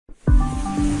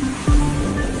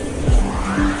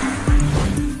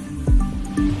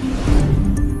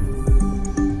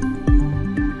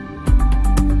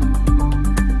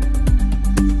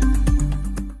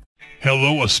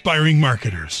Hello, aspiring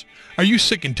marketers. Are you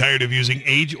sick and tired of using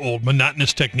age-old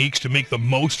monotonous techniques to make the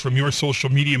most from your social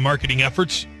media marketing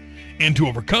efforts? And to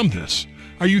overcome this,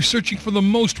 are you searching for the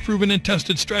most proven and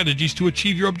tested strategies to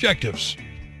achieve your objectives?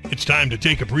 It's time to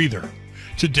take a breather.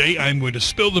 Today, I'm going to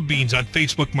spill the beans on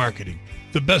Facebook marketing,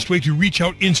 the best way to reach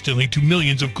out instantly to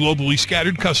millions of globally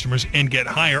scattered customers and get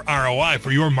higher ROI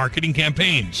for your marketing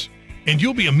campaigns. And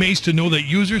you'll be amazed to know that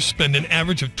users spend an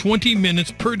average of 20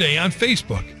 minutes per day on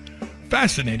Facebook.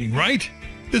 Fascinating, right?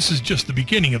 This is just the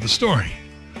beginning of the story.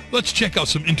 Let's check out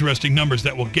some interesting numbers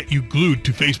that will get you glued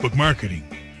to Facebook marketing.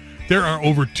 There are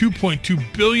over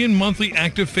 2.2 billion monthly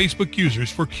active Facebook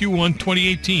users for Q1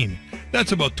 2018.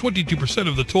 That's about 22%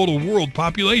 of the total world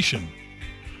population.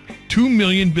 2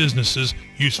 million businesses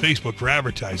use Facebook for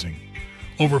advertising.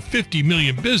 Over 50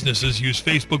 million businesses use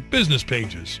Facebook business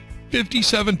pages.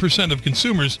 57% of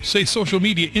consumers say social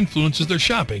media influences their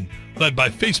shopping, led by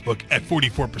Facebook at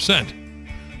 44%.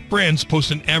 Brands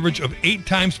post an average of 8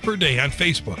 times per day on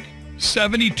Facebook.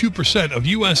 72% of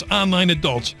U.S. online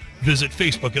adults visit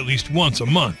Facebook at least once a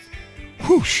month.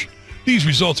 Whoosh! These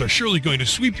results are surely going to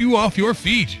sweep you off your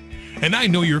feet. And I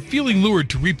know you're feeling lured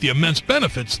to reap the immense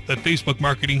benefits that Facebook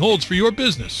marketing holds for your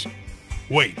business.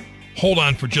 Wait, hold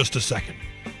on for just a second.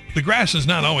 The grass is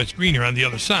not always greener on the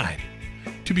other side.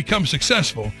 To become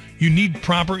successful, you need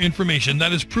proper information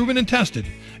that is proven and tested,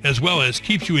 as well as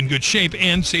keeps you in good shape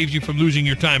and saves you from losing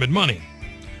your time and money.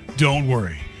 Don't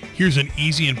worry. Here's an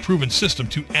easy and proven system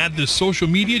to add this social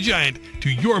media giant to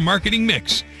your marketing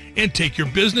mix and take your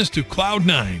business to Cloud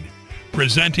 9.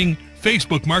 Presenting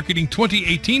Facebook Marketing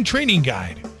 2018 Training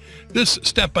Guide. This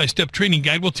step-by-step training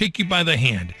guide will take you by the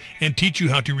hand and teach you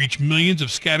how to reach millions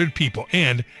of scattered people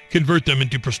and convert them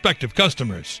into prospective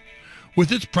customers.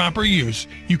 With its proper use,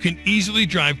 you can easily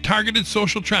drive targeted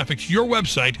social traffic to your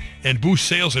website and boost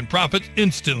sales and profits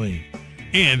instantly.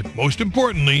 And, most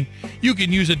importantly, you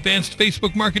can use advanced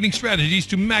Facebook marketing strategies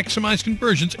to maximize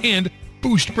conversions and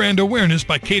boost brand awareness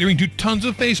by catering to tons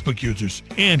of Facebook users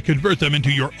and convert them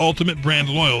into your ultimate brand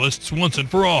loyalists once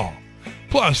and for all.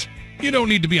 Plus, you don't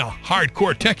need to be a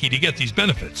hardcore techie to get these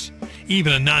benefits.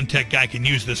 Even a non-tech guy can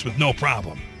use this with no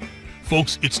problem.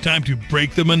 Folks, it's time to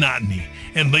break the monotony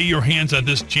and lay your hands on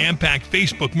this jam-packed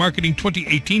Facebook Marketing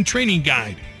 2018 Training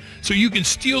Guide so you can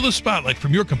steal the spotlight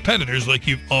from your competitors like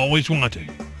you've always wanted.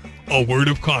 A word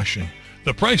of caution,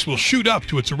 the price will shoot up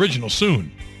to its original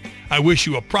soon. I wish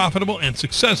you a profitable and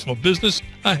successful business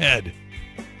ahead.